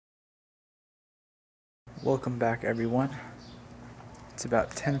Welcome back, everyone. It's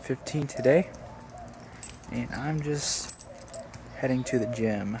about 10:15 today, and I'm just heading to the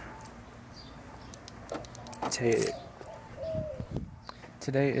gym.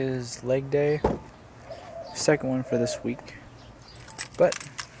 Today is leg day, second one for this week, but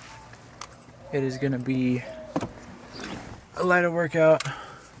it is going to be a lighter workout.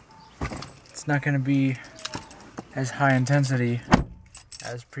 It's not going to be as high intensity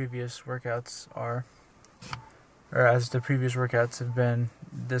as previous workouts are, or as the previous workouts have been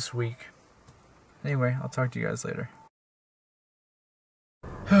this week. Anyway, I'll talk to you guys later.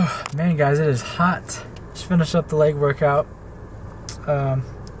 Man, guys, it is hot. Just finished up the leg workout.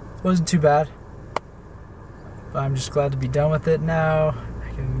 Wasn't too bad, but I'm just glad to be done with it now. I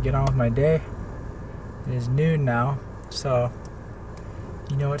can get on with my day. It is noon now, so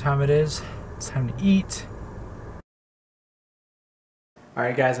you know what time it is. It's time to eat.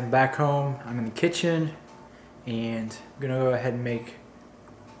 Alright guys, I'm back home. I'm in the kitchen and I'm gonna go ahead and make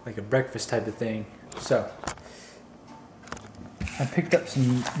like a breakfast type of thing. So I picked up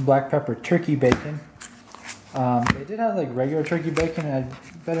some black pepper turkey bacon. They did have like regular turkey bacon and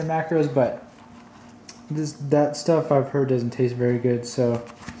had better macros, but that stuff I've heard doesn't taste very good. So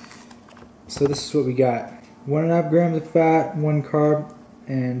this is what we got: 1.5 grams of fat, 1 carb,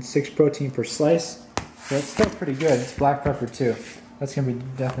 and 6 protein per slice. So it's still pretty good. It's black pepper too. That's gonna be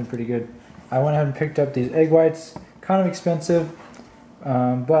definitely pretty good. I went ahead and picked up these egg whites. Kind of expensive,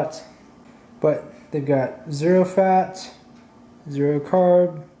 but they've got 0 fat, 0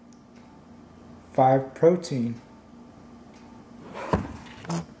 carb, 5 protein.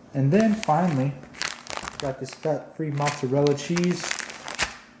 And then finally, got this fat-free mozzarella cheese.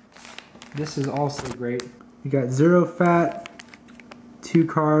 This is also great. You got 0 fat, 2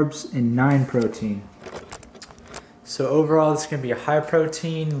 carbs, and 9 protein. So overall, this is going to be a high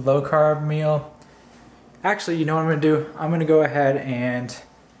protein, low carb meal. Actually, you know what I'm going to do? I'm going to go ahead and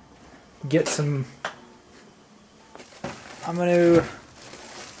get some... I'm going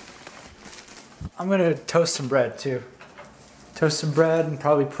to toast some bread too. Toast some bread and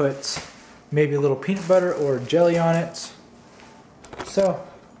probably put maybe a little peanut butter or jelly on it. So,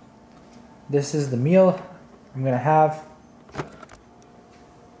 this is the meal I'm going to have.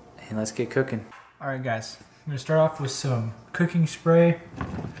 And let's get cooking. Alright guys, I'm going to start off with some cooking spray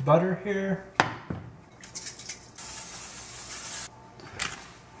butter here.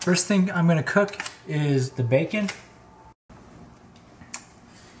 First thing I'm going to cook is the bacon.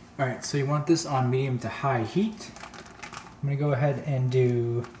 Alright, so you want this on medium to high heat. I'm going to go ahead and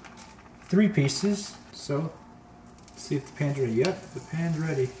do 3 pieces. So, let's see if the pan's ready. Yep, the pan's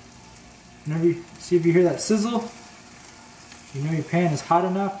ready. Whenever you see if you hear that sizzle, you know your pan is hot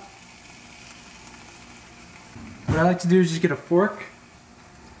enough. What I like to do is just get a fork,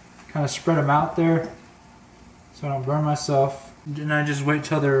 kind of spread them out there so I don't burn myself. And I just wait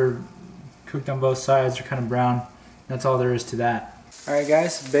till they're cooked on both sides, they're kind of brown. That's all there is to that. Alright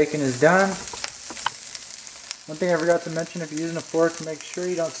guys, bacon is done. One thing I forgot to mention, if you're using a fork, make sure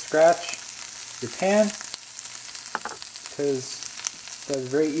you don't scratch your pan, because that's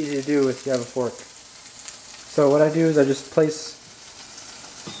very easy to do if you have a fork. So what I do is I just place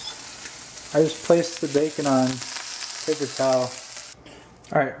the bacon on paper towel.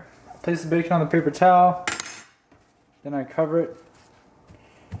 Alright, place the bacon on the paper towel, then I cover it.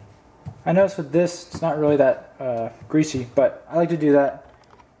 I notice with this, it's not really that greasy, but I like to do that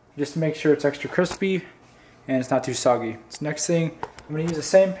just to make sure it's extra crispy and it's not too soggy. So next thing, I'm going to use the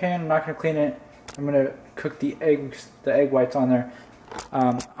same pan. I'm not going to clean it. I'm going to cook the egg whites on there.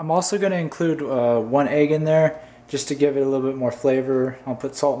 I'm also going to include 1 egg in there just to give it a little bit more flavor. I'll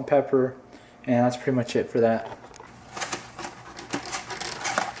put salt and pepper, and that's pretty much it for that.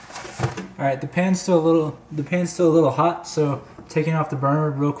 All right, the pan's still a little hot, so taking off the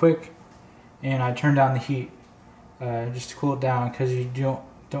burner real quick, and I turn down the heat just to cool it down, because you don't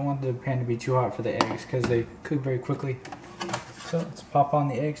want the pan to be too hot for the eggs, because they cook very quickly. So let's pop on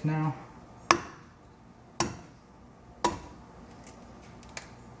the eggs now.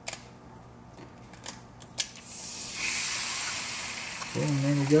 Boom,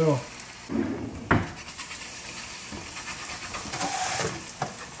 there we go.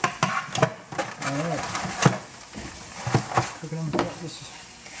 Alright. Cooking on top. This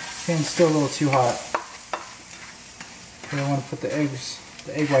pan's still a little too hot. I don't want to put the egg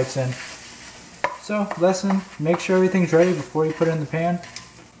whites in. So, lesson, make sure everything's ready before you put it in the pan.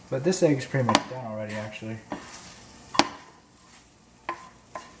 But this egg's pretty much done already, actually.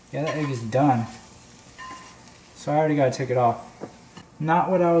 Yeah, that egg is done. So I already gotta take it off. Not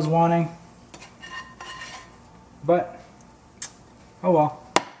what I was wanting, but oh well.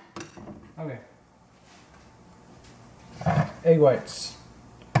 Okay. egg whites.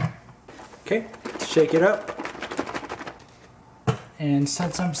 Okay, shake it up. And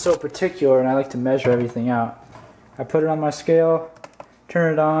since I'm so particular and I like to measure everything out, I put it on my scale,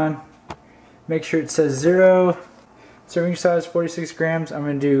 turn it on, make sure it says 0, serving size 46 grams. I'm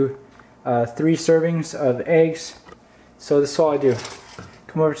going to do 3 servings of eggs. So this is all I do.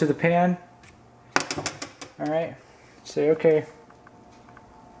 Come over to the pan. Alright, say okay.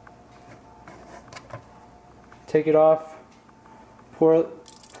 Take it off, pour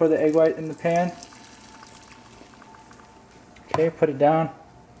the egg white in the pan. Okay, put it down,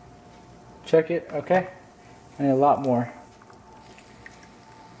 check it, okay, and a lot more.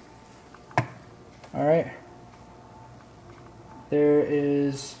 Alright, there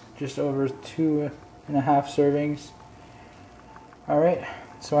is just over 2.5 servings. Alright,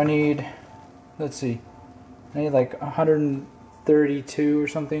 so I need, let's see, I need like 132 or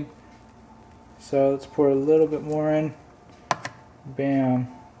something. So let's pour a little bit more in. Bam.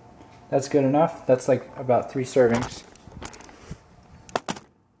 That's good enough. That's like about 3 servings.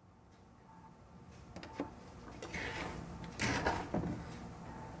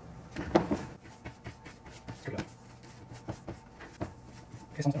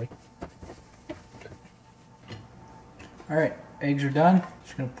 Alright, eggs are done.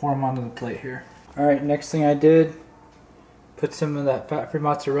 Just gonna pour them onto the plate here. Alright, next thing I did, put some of that fat-free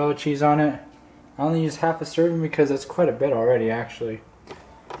mozzarella cheese on it. I only used half a serving because that's quite a bit already, actually.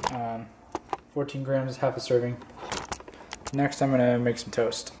 14 grams is half a serving. Next, I'm gonna make some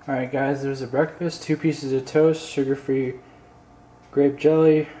toast. Alright guys, there's a breakfast. 2 pieces of toast, sugar-free grape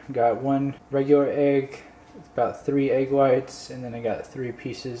jelly. Got 1 regular egg, about 3 egg whites, and then I got 3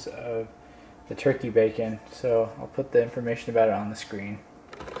 pieces of the turkey bacon. So I'll put the information about it on the screen.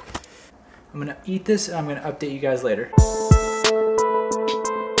 I'm gonna eat this and I'm gonna update you guys later.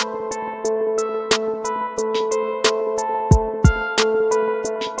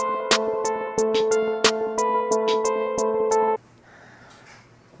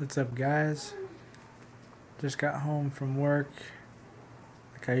 What's up guys? Just got home from work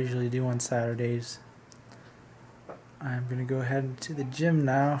like I usually do on Saturdays. I'm gonna go ahead to the gym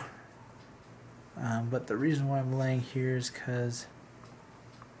now, but the reason why I'm laying here is because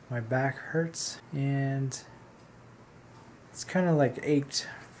my back hurts and it's kind of like ached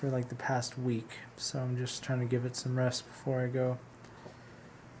for like the past week, so I'm just trying to give it some rest before I go.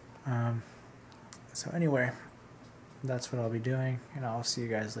 So anyway, that's what I'll be doing, and I'll see you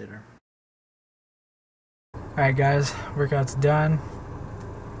guys later. Alright guys, workout's done.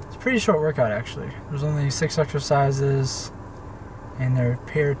 It's a pretty short workout actually. There's only 6 exercises and they're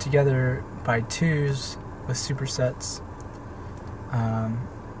paired together by 2s with supersets.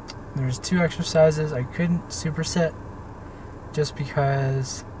 There's 2 exercises I couldn't superset just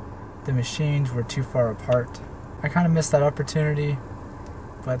because the machines were too far apart. I kind of missed that opportunity,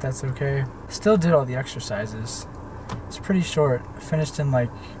 but that's okay. Still did all the exercises. It's pretty short. I finished in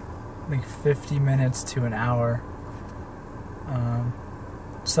like 50 minutes to an hour.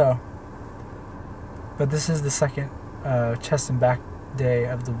 But this is the second chest and back day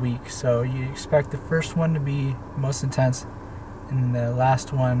of the week, so you expect the first one to be most intense and the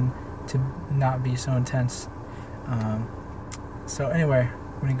last one to not be so intense. So anyway,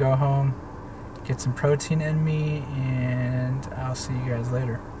 I'm gonna go home, get some protein in me, and I'll see you guys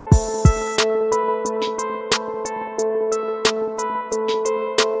later.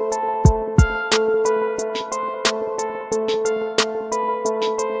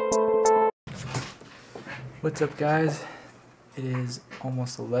 What's up guys? It is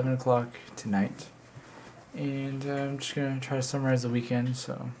almost 11 o'clock tonight, and I'm just gonna try to summarize the weekend.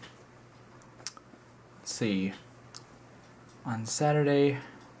 So let's see. On Saturday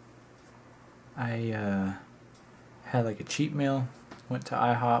I had like a cheat meal, went to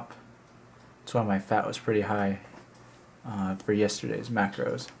IHOP. That's why my fat was pretty high for yesterday's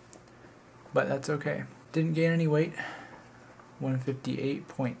macros, but that's okay. Didn't gain any weight.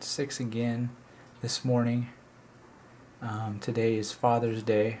 158.6 again this morning. Today is Father's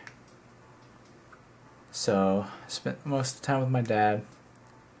Day, so I spent most of the time with my dad,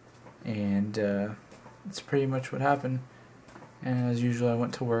 and that's pretty much what happened. And as usual, I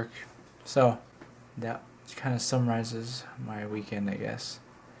went to work, so that kind of summarizes my weekend, I guess.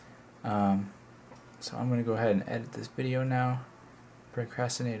 So I'm gonna go ahead and edit this video now.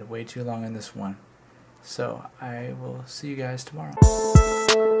 Procrastinated way too long in this one, so I will see you guys tomorrow.